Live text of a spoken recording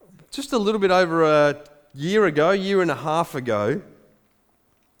Just a little bit over a year and a half ago,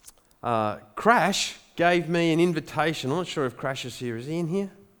 Crash gave me an invitation. I'm not sure if Crash is here. Is he in here?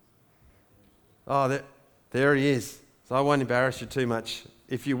 Oh, there he is. So I won't embarrass you too much.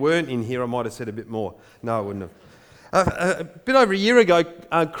 If you weren't in here, I might have said a bit more. No, I wouldn't have. A bit over a year ago,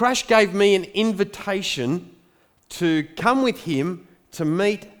 Crash gave me an invitation to come with him to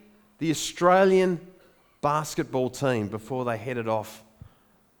meet the Australian basketball team before they headed off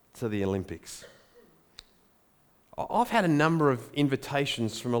to the Olympics. I've had a number of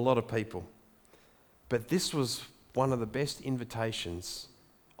invitations from a lot of people, but this was one of the best invitations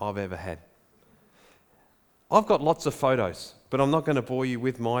I've ever had. I've got lots of photos, but I'm not going to bore you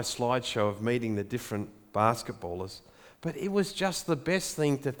with my slideshow of meeting the different basketballers. But it was just the best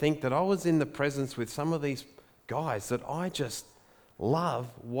thing to think that I was in the presence with some of these guys that I just love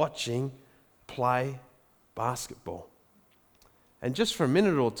watching play basketball. And just for a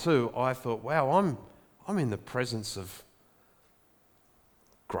minute or two, I thought, wow, I'm in the presence of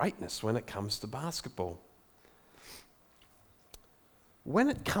greatness when it comes to basketball. When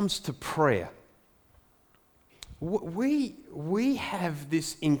it comes to prayer, we have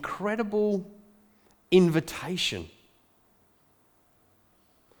this incredible invitation,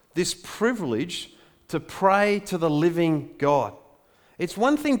 this privilege to pray to the living God. It's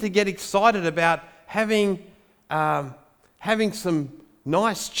one thing to get excited about having some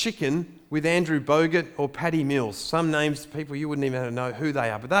nice chicken with Andrew Bogut or Paddy Mills. Some names, people you wouldn't even know who they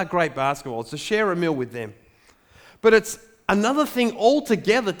are, but they're great basketballers, to share a meal with them. But it's another thing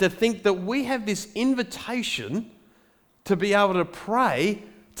altogether to think that we have this invitation to be able to pray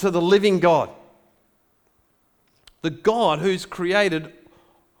to the living God. The God who's created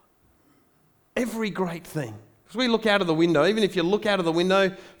every great thing. As we look out of the window, even if you look out of the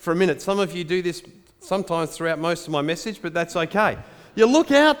window for a minute, some of you do this sometimes throughout most of my message, but that's okay. You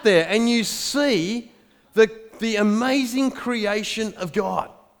look out there and you see the amazing creation of God.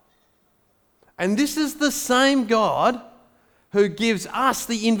 And this is the same God who gives us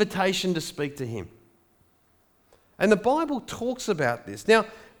the invitation to speak to him. And the Bible talks about this. Now,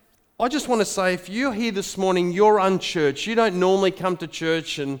 I just want to say, if you're here this morning, you're unchurched, you don't normally come to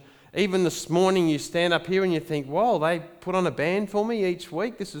church, and even this morning you stand up here and you think, wow, they put on a band for me each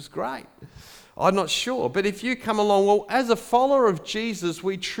week, this is great. I'm not sure. But if you come along, well, as a follower of Jesus,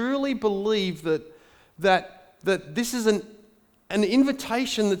 we truly believe that this is an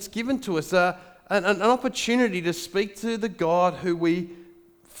invitation that's given to us, an opportunity to speak to the God who we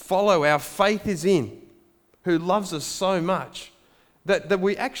follow, our faith is in, who loves us so much, that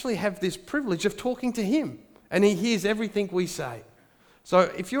we actually have this privilege of talking to him, and he hears everything we say.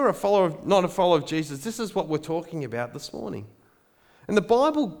 So if you're not a follower of Jesus, this is what we're talking about this morning. And the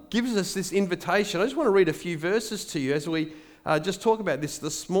Bible gives us this invitation. I just want to read a few verses to you as we just talk about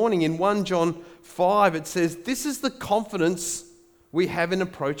this morning. In 1 John 5, it says, "This is the confidence we have in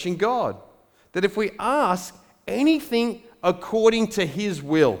approaching God, that if we ask anything according to his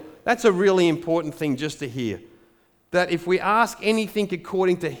will," that's a really important thing just to hear, that if we ask anything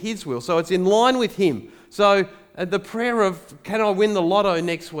according to his will, so it's in line with him. So the prayer of, can I win the lotto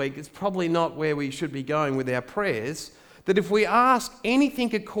next week, is probably not where we should be going with our prayers. That if we ask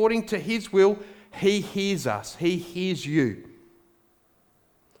anything according to his will, he hears us. He hears you.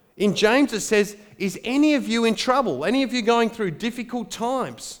 In James it says, is any of you in trouble? Any of you going through difficult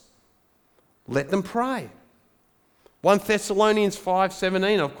times? Let them pray. 1 Thessalonians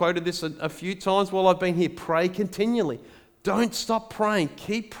 5:17, I've quoted this a few times while I've been here. Pray continually. Don't stop praying.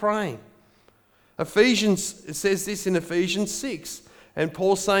 Keep praying. Ephesians, it says this in Ephesians 6. And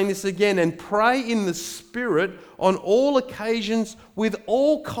Paul's saying this again, and pray in the Spirit on all occasions with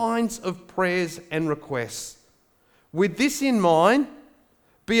all kinds of prayers and requests. With this in mind,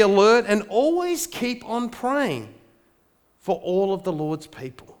 be alert and always keep on praying for all of the Lord's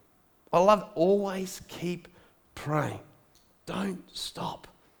people. I love always keep praying. Don't stop,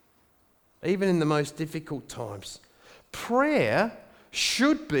 even in the most difficult times. Prayer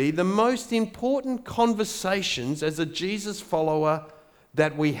should be the most important conversations as a Jesus follower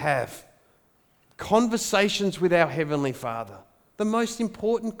that we have. Conversations with our Heavenly Father. The most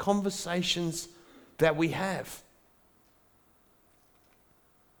important conversations that we have.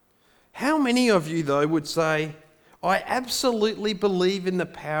 How many of you, though, would say, I absolutely believe in the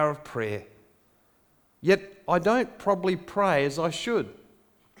power of prayer, yet I don't probably pray as I should?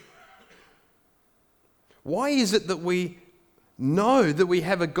 Why is it that we know that we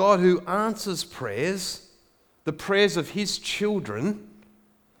have a God who answers prayers, the prayers of his children,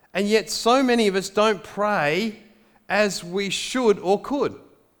 and yet so many of us don't pray as we should or could?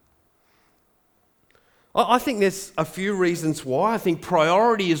 I think there's a few reasons why. I think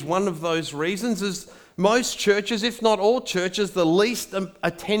priority is one of those reasons. As most churches, if not all churches, the least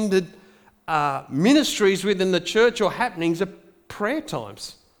attended ministries within the church or happenings are prayer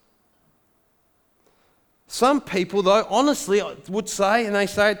times. Some people, though, honestly would say, and they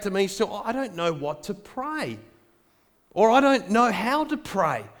say it to me still, I don't know what to pray. Or I don't know how to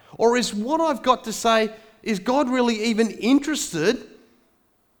pray. Or is what I've got to say, is God really even interested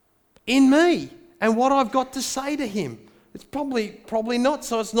in me and what I've got to say to him? It's probably not,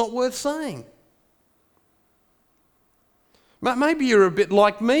 so it's not worth saying. Maybe you're a bit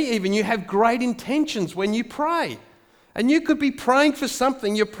like me even. You have great intentions when you pray. And you could be praying for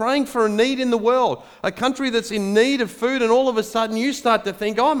something. You're praying for a need in the world, a country that's in need of food, and all of a sudden you start to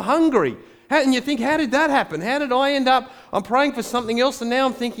think, I'm hungry. And you think, how did that happen? How did I end up, I'm praying for something else and now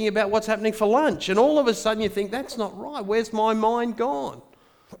I'm thinking about what's happening for lunch. And all of a sudden you think, that's not right. Where's my mind gone?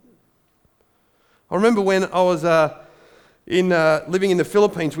 I remember when I was living in the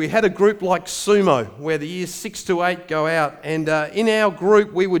Philippines, we had a group like Sumo, where the years 6 to 8 go out. And in our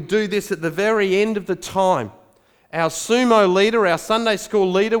group, we would do this at the very end of the time. Our Sumo leader, our Sunday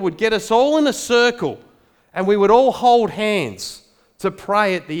school leader, would get us all in a circle and we would all hold hands to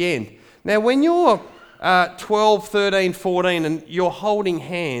pray at the end. Now, when you're 12, 13, 14 and you're holding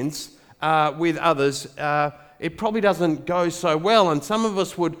hands with others, it probably doesn't go so well. And some of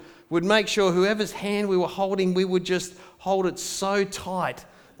us would make sure whoever's hand we were holding, we would just hold it so tight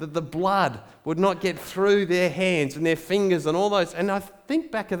that the blood would not get through their hands and their fingers and all those. And I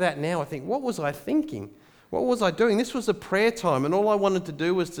think back of that now, I think, what was I thinking? What was I doing? This was a prayer time, and all I wanted to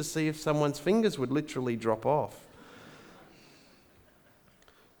do was to see if someone's fingers would literally drop off.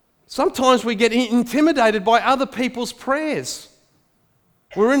 Sometimes we get intimidated by other people's prayers.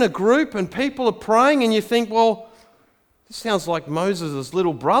 We're in a group and people are praying and you think, well, this sounds like Moses'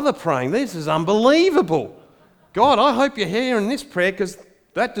 little brother praying. This is unbelievable. God, I hope you're hearing this prayer because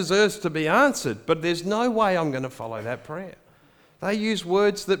that deserves to be answered. But there's no way I'm going to follow that prayer. They use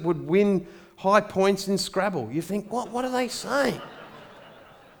words that would win high points in Scrabble. You think, what are they saying?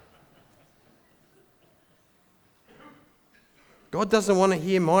 God doesn't want to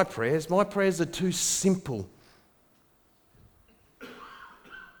hear my prayers. My prayers are too simple.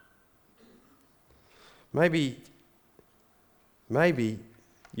 Maybe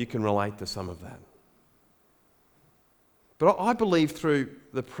you can relate to some of that. But I believe through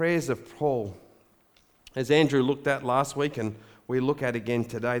the prayers of Paul, as Andrew looked at last week and we look at again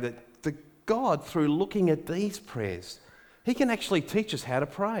today, that God, through looking at these prayers, he can actually teach us how to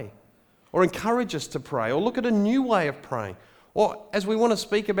pray or encourage us to pray or look at a new way of praying or, as we want to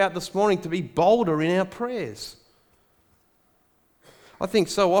speak about this morning, to be bolder in our prayers. I think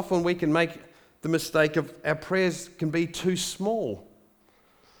so often we can make the mistake of our prayers can be too small.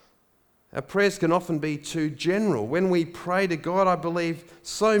 Our prayers can often be too general. When we pray to God, I believe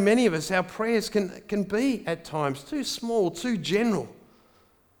so many of us, our prayers can be at times too small, too general.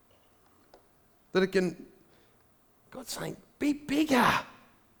 That it can, God's saying, be bigger,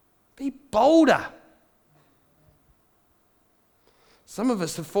 be bolder. Some of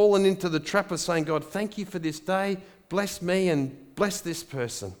us have fallen into the trap of saying, God, thank you for this day, bless me and bless this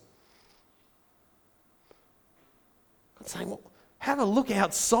person. God's saying, well, have a look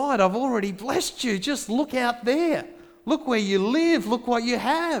outside, I've already blessed you, just look out there. Look where you live, look what you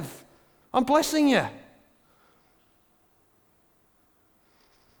have. I'm blessing you.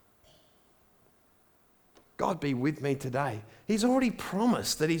 God be with me today. He's already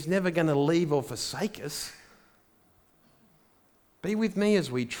promised that he's never going to leave or forsake us. Be with me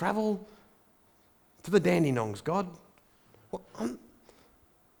as we travel to the Dandenongs, God. Well,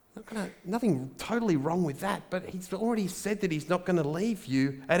 nothing totally wrong with that, but he's already said that he's not going to leave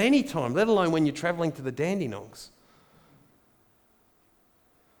you at any time, let alone when you're travelling to the Dandenongs.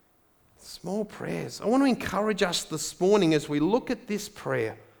 Small prayers. I want to encourage us this morning as we look at this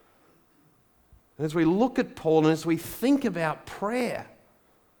prayer, and as we look at Paul and as we think about prayer,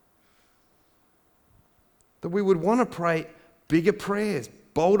 that we would want to pray bigger prayers,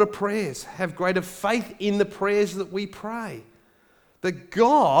 bolder prayers, have greater faith in the prayers that we pray. That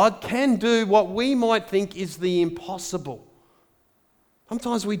God can do what we might think is the impossible.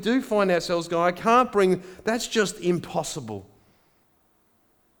 Sometimes we do find ourselves going, I can't bring, that's just impossible.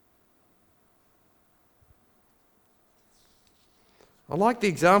 I like the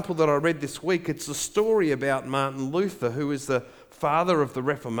example that I read this week. It's a story about Martin Luther, who is the father of the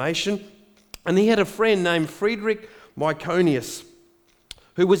Reformation. And he had a friend named Friedrich Myconius,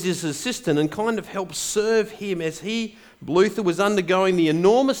 who was his assistant and kind of helped serve him as Luther was undergoing the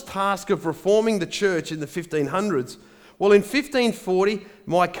enormous task of reforming the church in the 1500s. Well, in 1540,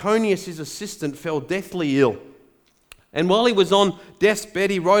 Myconius, his assistant, fell deathly ill. And while he was on death's bed,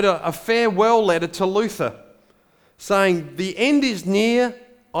 he wrote a farewell letter to Luther, saying, "The end is near,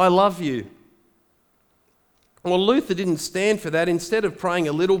 I love you." Well, Luther didn't stand for that. Instead of praying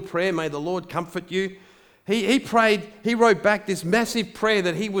a little prayer, "May the Lord comfort you," he wrote back this massive prayer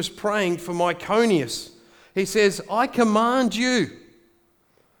that he was praying for Myconius. He says, "I command you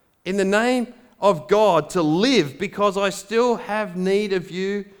in the name of God to live, because I still have need of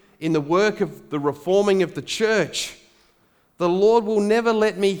you in the work of the reforming of the church. The Lord will never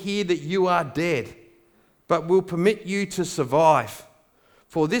let me hear that you are dead, but will permit you to survive.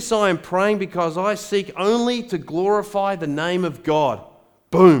 For this I am praying, because I seek only to glorify the name of God."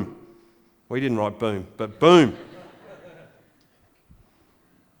 Boom. We didn't write boom, but boom.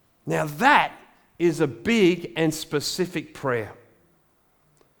 Now that is a big and specific prayer.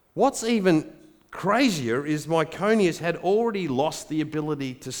 What's even crazier is Myconius had already lost the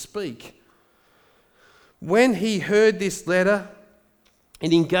ability to speak. When he heard this letter,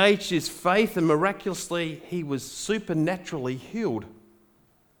 it engaged his faith, and miraculously he was supernaturally healed.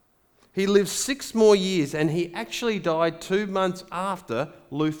 He lived 6 more years, and he actually died 2 months after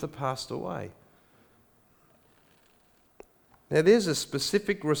Luther passed away. Now, there's a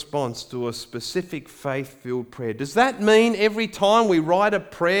specific response to a specific faith-filled prayer. Does that mean every time we write a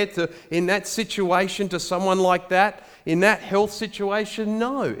prayer in that situation to someone like that, in that health situation?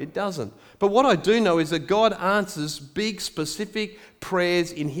 No, it doesn't. But what I do know is that God answers big, specific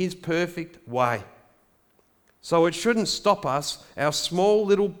prayers in His perfect way. So it shouldn't stop us, our small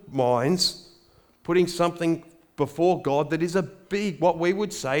little minds, putting something before God that is a big, what we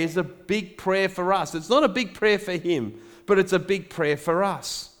would say is a big prayer for us. It's not a big prayer for Him, but it's a big prayer for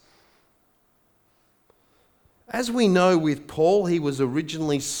us. As we know with Paul, he was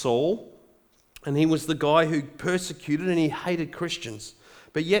originally Saul, and he was the guy who persecuted and he hated Christians.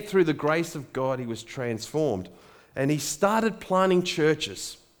 But yet through the grace of God, he was transformed. And he started planting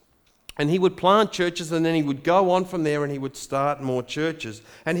churches. And he would plant churches, and then he would go on from there and he would start more churches.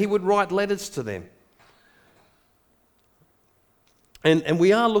 And he would write letters to them. And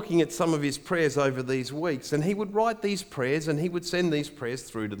we are looking at some of his prayers over these weeks. And he would write these prayers and he would send these prayers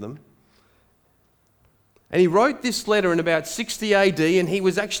through to them. And he wrote this letter in about 60 AD, and he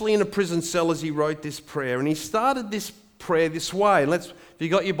was actually in a prison cell as he wrote this prayer. And he started this prayer this way. And if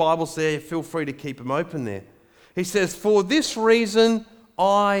you've got your Bibles there, feel free to keep them open there. He says, "For this reason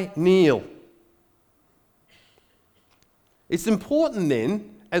I kneel." It's important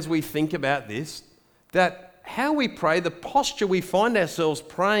then, as we think about this, that how we pray, the posture we find ourselves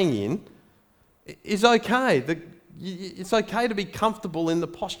praying in, is okay. It's okay to be comfortable in the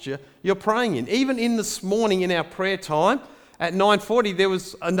posture you're praying in. Even in this morning in our prayer time, at 9:40, there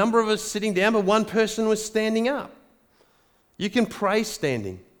was a number of us sitting down, but one person was standing up. You can pray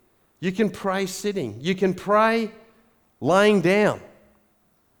standing. You can pray sitting. You can pray laying down.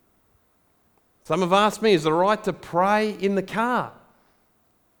 Some have asked me, is it right to pray in the car?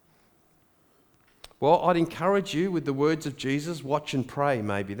 Well, I'd encourage you with the words of Jesus, watch and pray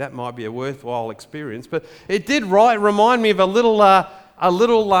maybe. That might be a worthwhile experience. But it did remind me of a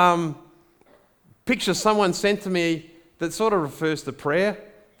little picture someone sent to me that sort of refers to prayer,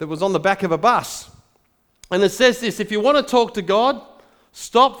 that was on the back of a bus. And it says this: if you want to talk to God,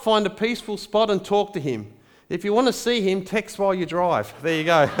 stop, find a peaceful spot and talk to Him. If you want to see Him, text while you drive. There you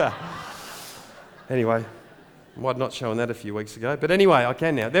go. Anyway. Might not shown that a few weeks ago, but anyway, I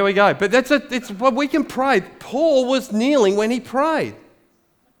can now. There we go. But it's what we can pray. Paul was kneeling when he prayed.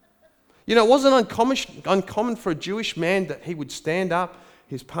 You know, it wasn't uncommon for a Jewish man that he would stand up,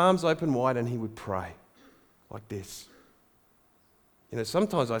 his palms open wide, and he would pray like this. You know,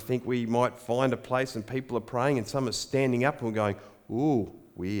 sometimes I think we might find a place and people are praying and some are standing up and we're going, ooh,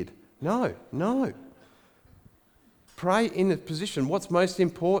 weird. No. Pray in a position. What's most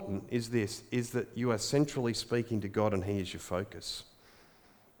important is that you are centrally speaking to God and He is your focus.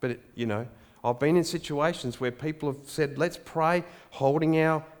 But, I've been in situations where people have said, let's pray holding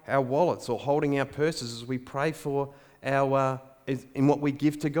our wallets or holding our purses as we pray for in what we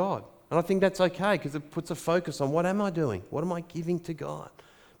give to God. And I think that's okay, because it puts a focus on what am I doing? What am I giving to God?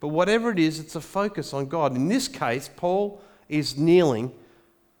 But whatever it is, it's a focus on God. In this case, Paul is kneeling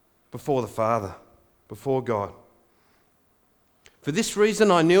before the Father, before God. "For this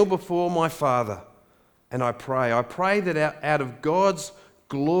reason I kneel before my Father, and I pray. I pray that out of God's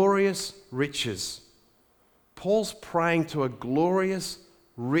glorious riches." Paul's praying to a glorious,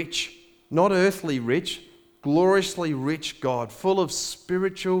 rich, not earthly rich, gloriously rich God, full of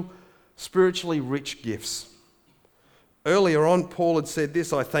spiritually rich gifts. Earlier on, Paul had said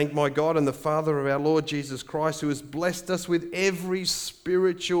this, I thank my God and the Father of our Lord Jesus Christ, who has blessed us with every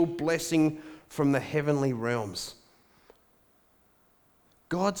spiritual blessing from the heavenly realms.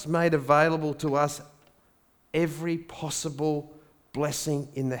 God's made available to us every possible blessing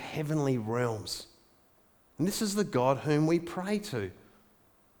in the heavenly realms. And this is the God whom we pray to.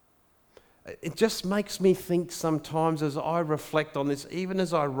 It just makes me think sometimes as I reflect on this, even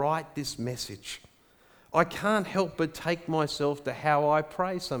as I write this message, I can't help but take myself to how I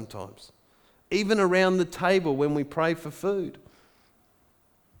pray sometimes, even around the table when we pray for food.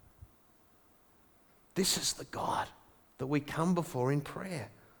 This is the God that we come before in prayer.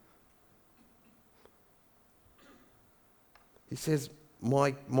 He says,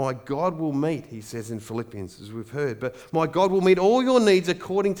 my God will meet, he says in Philippians, as we've heard, but my God will meet all your needs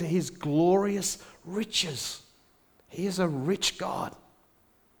according to his glorious riches. He is a rich God.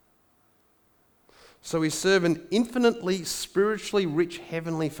 So we serve an infinitely spiritually rich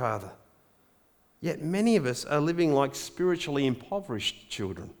heavenly Father. Yet many of us are living like spiritually impoverished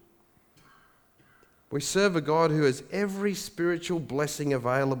children. We serve a God who has every spiritual blessing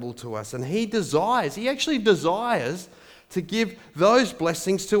available to us. And he actually desires to give those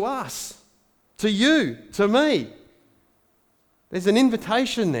blessings to us, to you, to me. There's an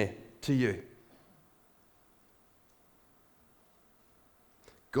invitation there to you.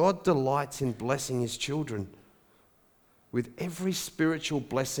 God delights in blessing his children with every spiritual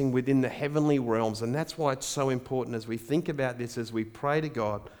blessing within the heavenly realms. And that's why it's so important as we think about this, as we pray to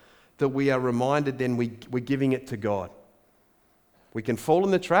God, that we are reminded then we're giving it to God. We can fall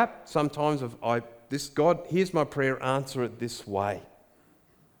in the trap sometimes of, God, here's my prayer, answer it this way.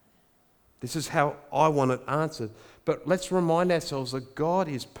 This is how I want it answered. But let's remind ourselves that God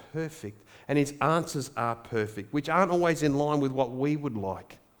is perfect and his answers are perfect, which aren't always in line with what we would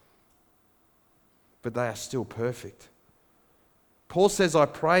like. But they are still perfect. Paul says, I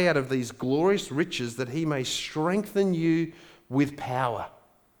pray out of these glorious riches that he may strengthen you with power.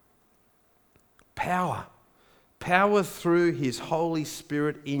 Power. Power through his Holy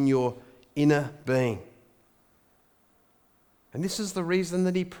Spirit in your inner being. And this is the reason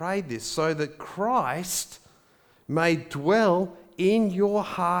that he prayed this, so that Christ may dwell in your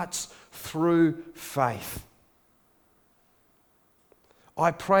hearts through faith.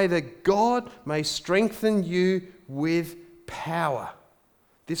 I pray that God may strengthen you with power.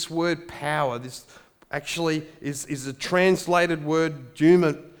 This word power, this actually is a translated word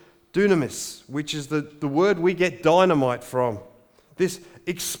dunamis, which is the word we get dynamite from. This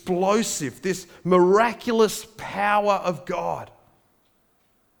explosive, this miraculous power of God.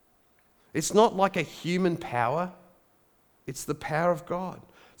 It's not like a human power, it's the power of God.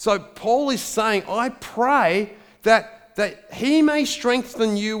 So Paul is saying, I pray that he may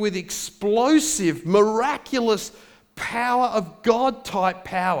strengthen you with explosive, miraculous power of God-type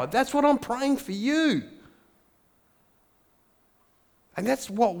power. That's what I'm praying for you. And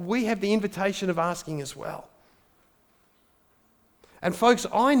that's what we have the invitation of asking as well. And folks,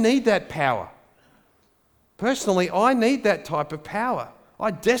 I need that power. Personally, I need that type of power.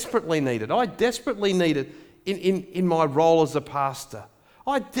 I desperately need it. I desperately need it in my role as a pastor.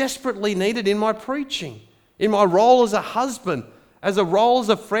 I desperately need it in my preaching, in my role as a husband, as a role as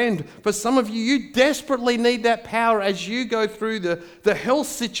a friend. For some of you, you desperately need that power as you go through the health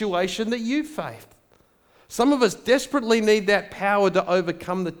situation that you face. Some of us desperately need that power to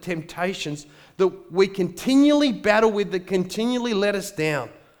overcome the temptations that we continually battle with, that continually let us down,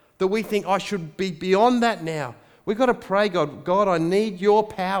 that we think, I should be beyond that now. We've got to pray, God, I need your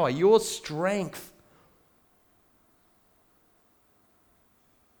power, your strength.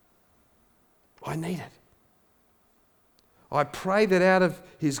 I need it. I pray that out of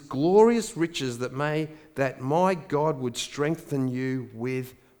his glorious riches that my God would strengthen you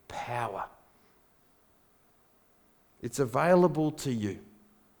with power. It's available to you.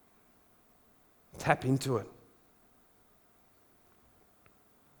 Tap into it.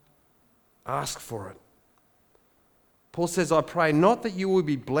 Ask for it. Paul says, I pray not that you will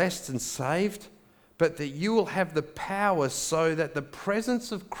be blessed and saved, but that you will have the power so that the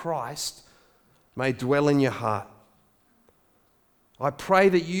presence of Christ may dwell in your heart. I pray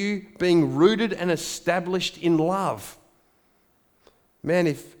that you, being rooted and established in love. Man,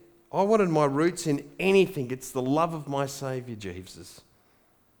 if I wanted my roots in anything, it's the love of my Saviour, Jesus.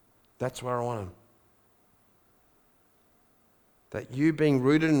 That's where I want them. That you, being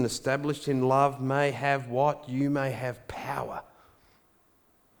rooted and established in love, may have what? You may have power.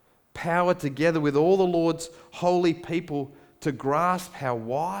 Power together with all the Lord's holy people to grasp how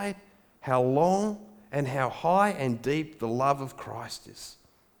wide, how long, and how high and deep the love of Christ is.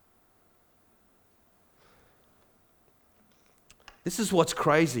 This is what's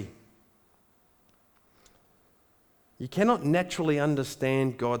crazy. You cannot naturally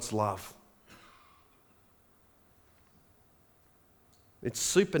understand God's love. It's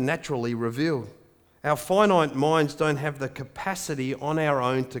supernaturally revealed. Our finite minds don't have the capacity on our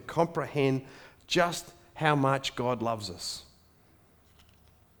own to comprehend just how much God loves us.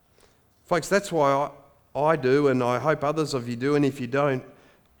 Folks, that's why I do, and I hope others of you do, and if you don't,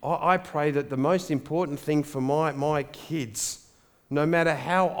 I pray that the most important thing for my kids, no matter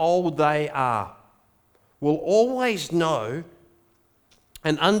how old they are, will always know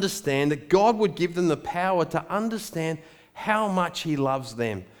and understand that God would give them the power to understand how much He loves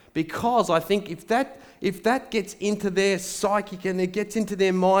them. Because I think if that gets into their psychic and it gets into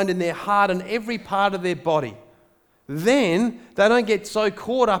their mind and their heart and every part of their body, then they don't get so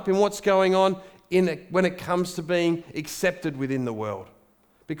caught up in what's going on when it comes to being accepted within the world.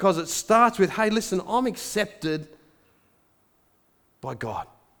 Because it starts with, hey, listen, I'm accepted by God.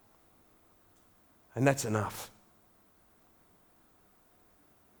 And that's enough.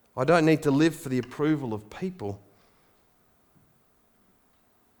 I don't need to live for the approval of people.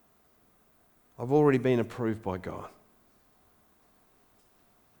 I've already been approved by God.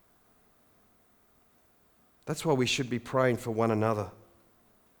 That's why we should be praying for one another.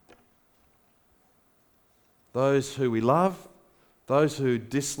 Those who we love, those who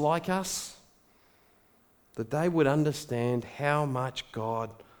dislike us, that they would understand how much God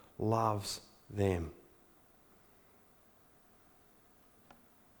loves them.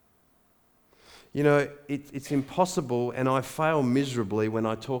 You know, it's impossible, and I fail miserably when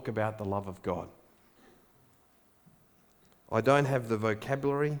I talk about the love of God. I don't have the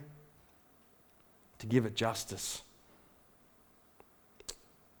vocabulary to give it justice.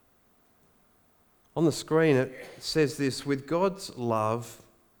 On the screen it says this: with God, love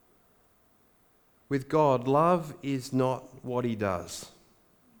is not what He does.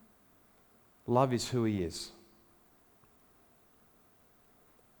 Love is who He is.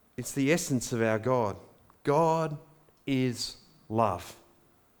 It's the essence of our God. God is love.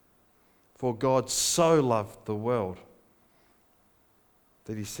 For God so loved the world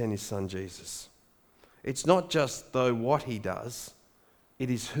that He sent His Son Jesus. It's not just though what He does, it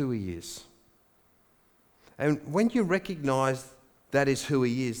is who He is. And when you recognize that is who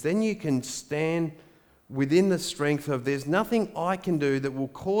He is, then you can stand within the strength of there's nothing I can do that will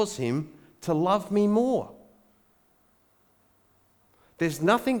cause Him to love me more. There's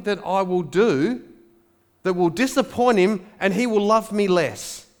nothing that I will do that will disappoint Him and He will love me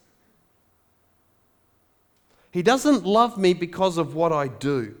less. He doesn't love me because of what I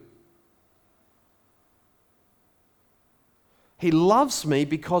do. He loves me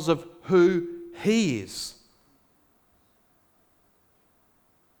because of who He is.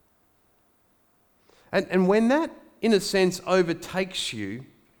 And when that, in a sense, overtakes you,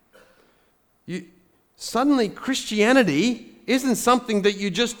 suddenly Christianity isn't something that you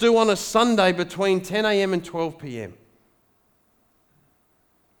just do on a Sunday between 10 a.m. and 12 p.m.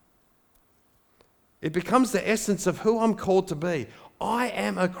 It becomes the essence of who I'm called to be. I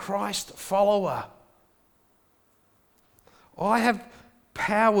am a Christ follower. I have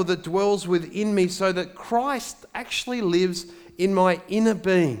power that dwells within me so that Christ actually lives in my inner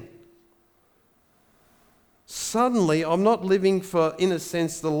being. Suddenly, I'm not living for, in a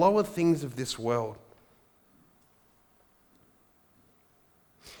sense, the lower things of this world.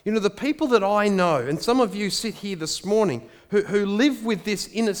 You know, the people that I know, and some of you sit here this morning, who live with this,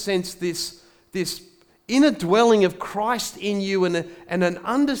 in a sense, this inner dwelling of Christ in you and an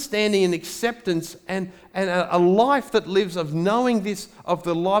understanding and acceptance and a life that lives of knowing this, of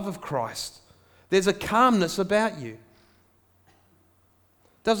the love of Christ. There's a calmness about you.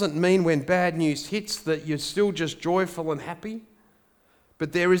 Doesn't mean when bad news hits that you're still just joyful and happy,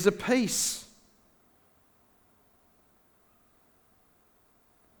 but there is a peace.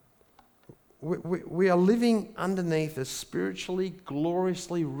 We are living underneath a spiritually,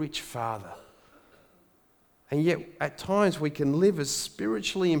 gloriously rich Father. And yet, at times, we can live as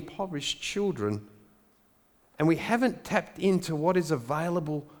spiritually impoverished children, and we haven't tapped into what is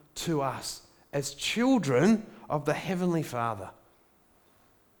available to us as children of the Heavenly Father.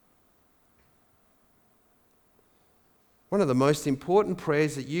 One of the most important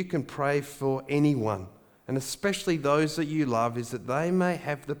prayers that you can pray for anyone, and especially those that you love, is that they may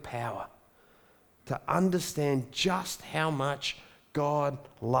have the power to understand just how much God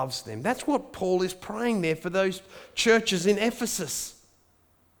loves them. That's what Paul is praying there for those churches in Ephesus.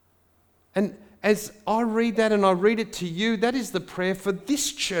 And as I read that and I read it to you, that is the prayer for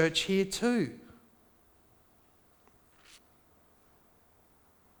this church here too.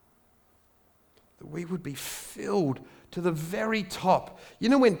 we would be filled to the very top. You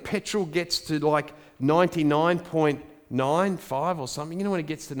know when petrol gets to like 99.95 or something? You know when it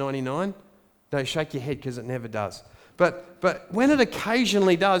gets to 99? No, shake your head because it never does. But when it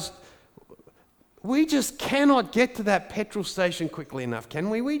occasionally does, we just cannot get to that petrol station quickly enough, can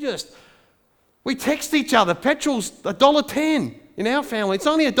we? We text each other. Petrol's $1.10 in our family. It's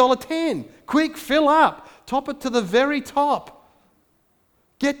only $1.10. Quick, fill up. Top it to the very top.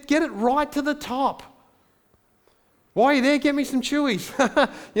 Get it right to the top. While you're there, get me some Chewies.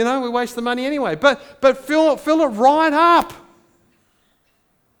 We waste the money anyway. But fill it right up.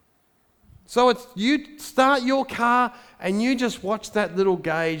 So it's you start your car and you just watch that little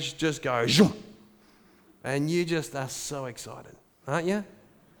gauge just go zoom, and you just are so excited, aren't you?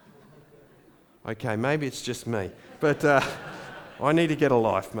 Okay, maybe it's just me, but I need to get a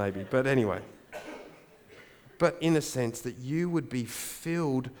life maybe. But anyway, but in a sense that you would be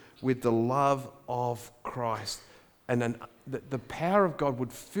filled with the love of Christ, and then the power of God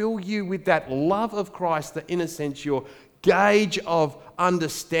would fill you with that love of Christ, that in a sense your gauge of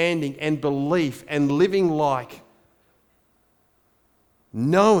understanding and belief and living like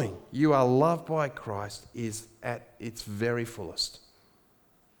knowing you are loved by Christ is at its very fullest.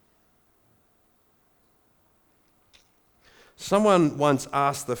 Someone once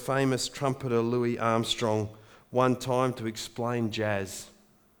asked the famous trumpeter Louis Armstrong one time to explain jazz.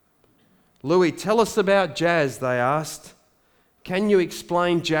 Louis, tell us about jazz, they asked. Can you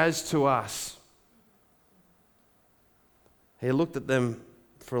explain jazz to us? He looked at them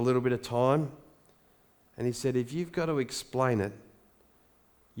for a little bit of time and he said, if you've got to explain it,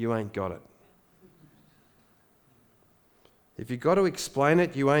 you ain't got it. If you've got to explain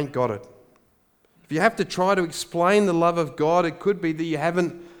it, you ain't got it. If you have to try to explain the love of God, it could be that you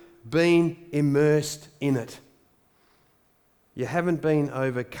haven't been immersed in it. You haven't been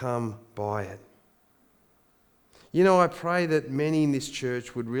overcome by it. I pray that many in this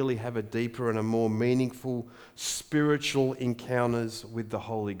church would really have a deeper and a more meaningful spiritual encounters with the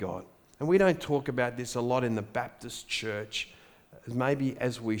Holy God. And we don't talk about this a lot in the Baptist church, maybe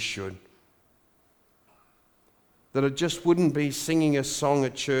as we should. That it just wouldn't be singing a song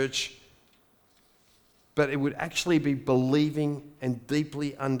at church, but it would actually be believing and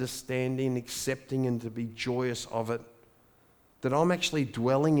deeply understanding, accepting, and to be joyous of it. That I'm actually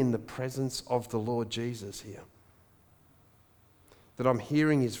dwelling in the presence of the Lord Jesus here. That I'm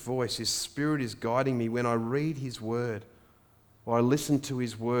hearing his voice, his Spirit is guiding me when I read his word or I listen to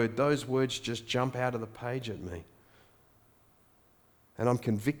his word. Those words just jump out of the page at me. And I'm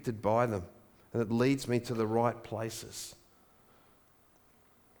convicted by them, and it leads me to the right places.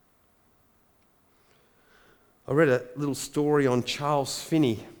 I read a little story on Charles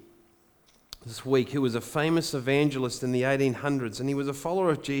Finney this week, who was a famous evangelist in the 1800s, and he was a follower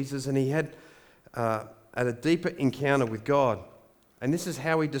of Jesus, and he had a deeper encounter with God. And this is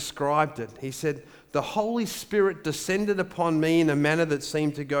how he described it. He said, the Holy Spirit descended upon me in a manner that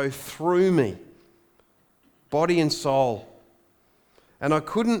seemed to go through me, body and soul. And I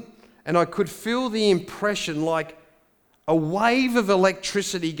could feel the impression like a wave of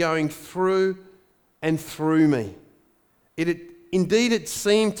electricity going through and through me. Indeed, it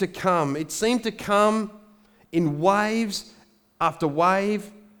seemed to come. It seemed to come in waves after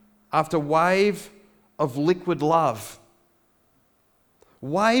wave after wave of liquid love.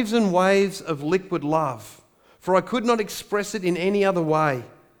 Waves and waves of liquid love, for I could not express it in any other way.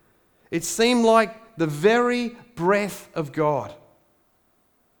 It seemed like the very breath of God.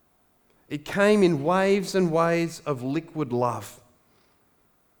 It came in waves and waves of liquid love.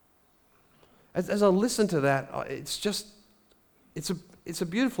 As I listen to that, it's a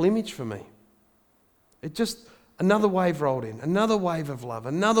beautiful image for me. It just, another wave rolled in, another wave of love,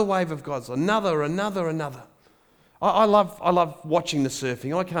 another wave of God's, another. I love watching the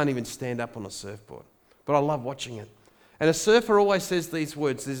surfing. I can't even stand up on a surfboard, but I love watching it. And a surfer always says these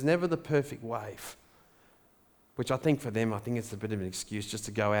words, there's never the perfect wave, which I think for them, it's a bit of an excuse just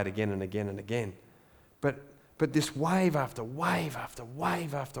to go out again and again and again. But this wave after wave after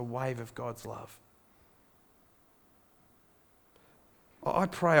wave after wave of God's love. I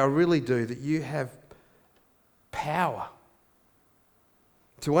pray, I really do, that you have power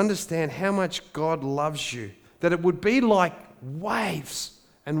to understand how much God loves you, that it would be like waves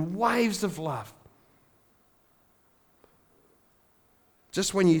and waves of love.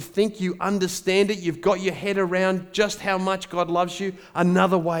 Just when you think you understand it, you've got your head around just how much God loves you,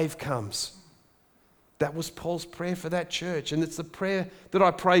 another wave comes. That was Paul's prayer for that church, and it's the prayer that I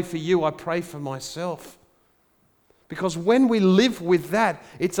pray for you, I pray for myself. Because when we live with that,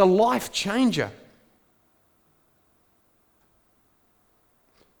 it's a life changer.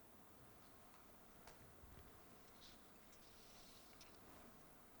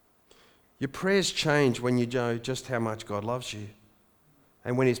 Your prayers change when you know just how much God loves you.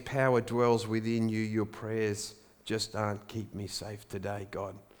 And when his power dwells within you, your prayers just aren't keep me safe today,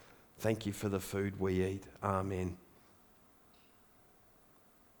 God. Thank you for the food we eat. Amen.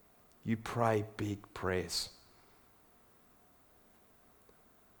 You pray big prayers.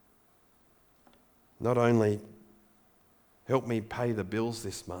 Not only help me pay the bills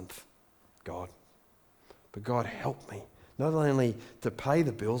this month, God, but God, help me not only to pay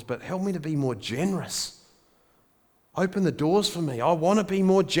the bills, but help me to be more generous. Open the doors for me. I want to be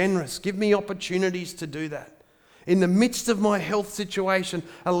more generous. Give me opportunities to do that. In the midst of my health situation,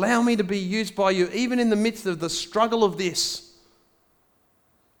 allow me to be used by you, even in the midst of the struggle of this.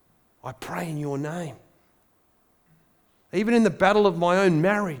 I pray in your name. Even in the battle of my own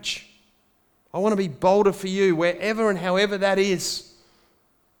marriage, I want to be bolder for you, wherever and however that is.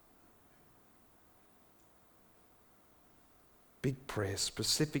 Big prayers,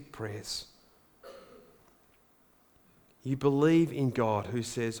 specific prayers. You believe in God who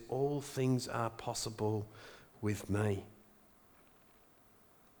says, all things are possible with me.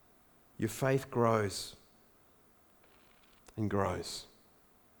 Your faith grows and grows.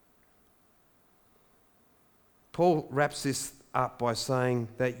 Paul wraps this up by saying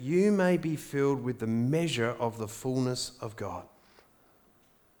that you may be filled with the measure of the fullness of God.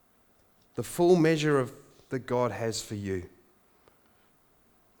 The full measure of that God has for you.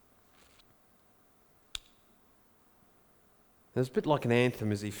 It's a bit like an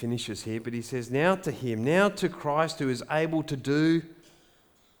anthem as he finishes here, but he says, now to him, now to Christ who is able to do,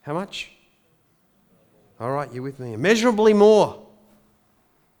 how much? All right, you're with me. Immeasurably more.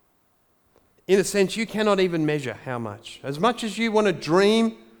 In a sense, you cannot even measure how much. As much as you want to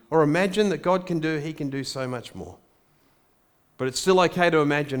dream or imagine that God can do, he can do so much more. But it's still okay to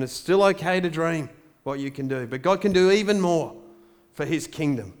imagine. It's still okay to dream what you can do. But God can do even more for his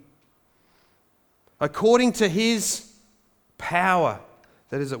kingdom. According to his power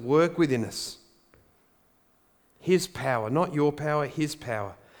that is at work within us. His power, not your power, his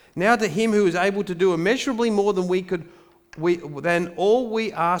power. Now to him who is able to do immeasurably more than all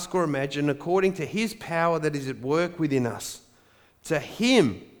we ask or imagine, according to his power that is at work within us. To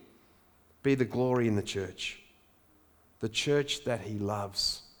him be the glory in the church that he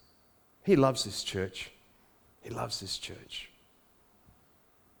loves. He loves this church. He loves this church.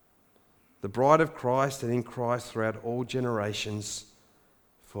 The bride of Christ and in Christ throughout all generations,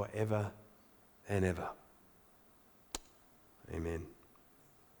 forever and ever. Amen.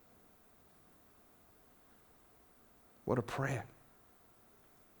 What a prayer.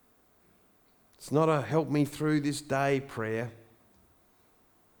 It's not a help me through this day prayer,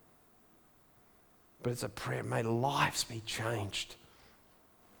 but it's a prayer, may lives be changed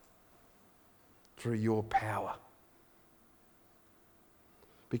through your power.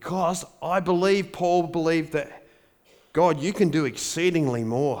 Because I believe, Paul believed that, God, you can do exceedingly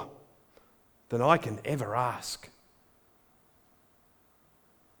more than I can ever ask.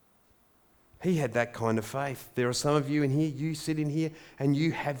 He had that kind of faith. There are some of you in here, you sit in here, and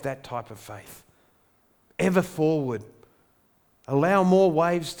you have that type of faith. Ever forward. Allow more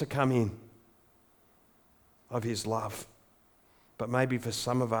waves to come in of his love. But maybe for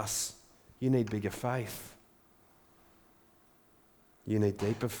some of us, you need bigger faith. You need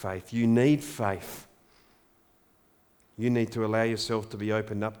deeper faith. You need faith. You need to allow yourself to be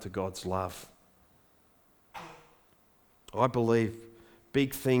opened up to God's love. I believe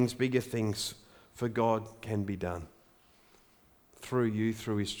big things, bigger things for God can be done through you,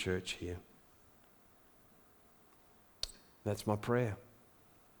 through his church here. That's my prayer.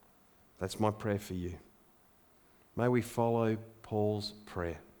 That's my prayer for you. May we follow Paul's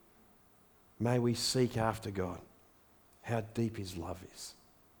prayer. May we seek after God. How deep his love is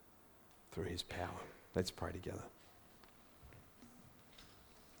through his power. Let's pray together.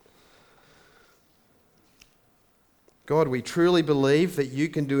 God, we truly believe that you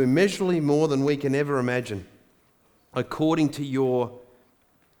can do immeasurably more than we can ever imagine, according to your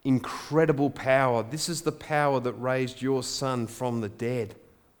incredible power. This is the power that raised your Son from the dead.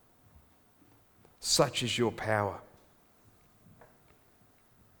 Such is your power.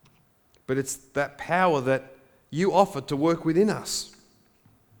 But it's that power that you offer to work within us.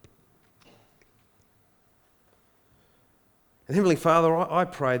 And Heavenly Father, I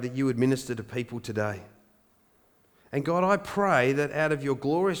pray that you would minister to people today. And God, I pray that out of your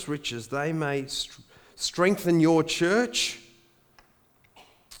glorious riches they may strengthen your church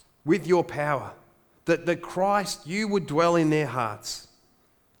with your power. That Christ, you would dwell in their hearts.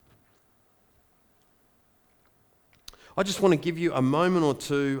 I just want to give you a moment or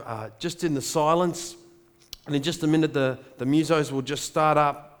two just in the silence. And in just a minute, the musos will just start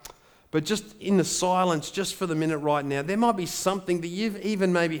up. But just in the silence, just for the minute right now, there might be something that you've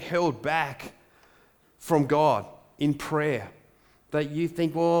even maybe held back from God in prayer that you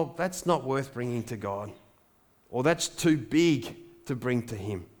think, well, that's not worth bringing to God, or that's too big to bring to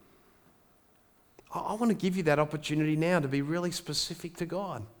Him. I want to give you that opportunity now to be really specific to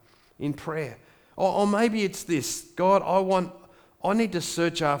God in prayer. Or maybe it's this: God, I need to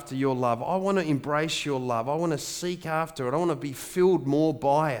search after your love. I want to embrace your love. I want to seek after it. I want to be filled more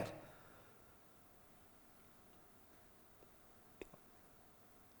by it.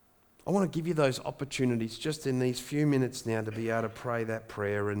 I want to give you those opportunities just in these few minutes now to be able to pray that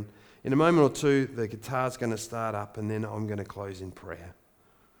prayer. And in a moment or two, the guitar's going to start up, and then I'm going to close in prayer.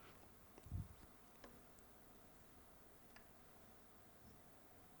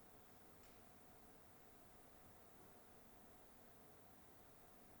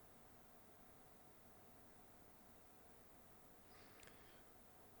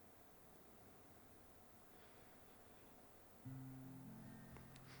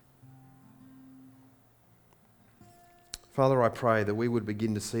 Father, I pray that we would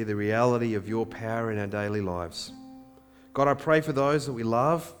begin to see the reality of your power in our daily lives. God, I pray for those that we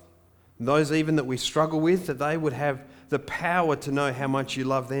love, those even that we struggle with, that they would have the power to know how much you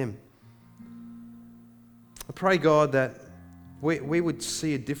love them. I pray, God, that we would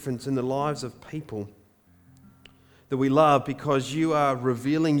see a difference in the lives of people that we love because you are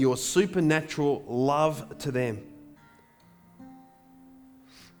revealing your supernatural love to them.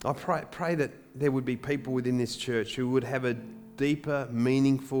 I pray that there would be people within this church who would have a deeper,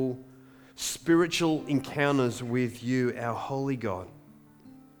 meaningful, spiritual encounters with you, our holy God.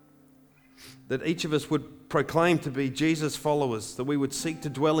 That each of us would proclaim to be Jesus followers, that we would seek to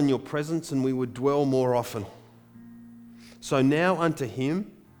dwell in your presence and we would dwell more often. So now unto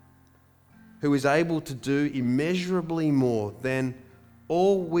him who is able to do immeasurably more than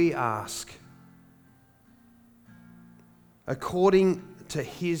all we ask, according to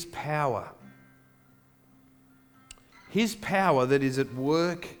his power that is at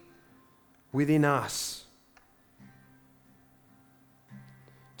work within us.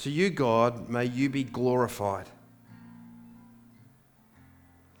 To you, God, may you be glorified.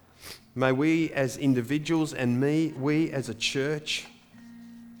 May we as individuals and we as a church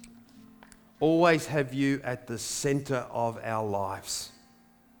always have you at the center of our lives.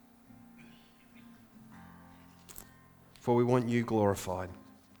 For we want you glorified.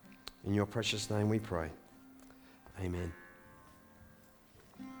 In your precious name we pray. Amen.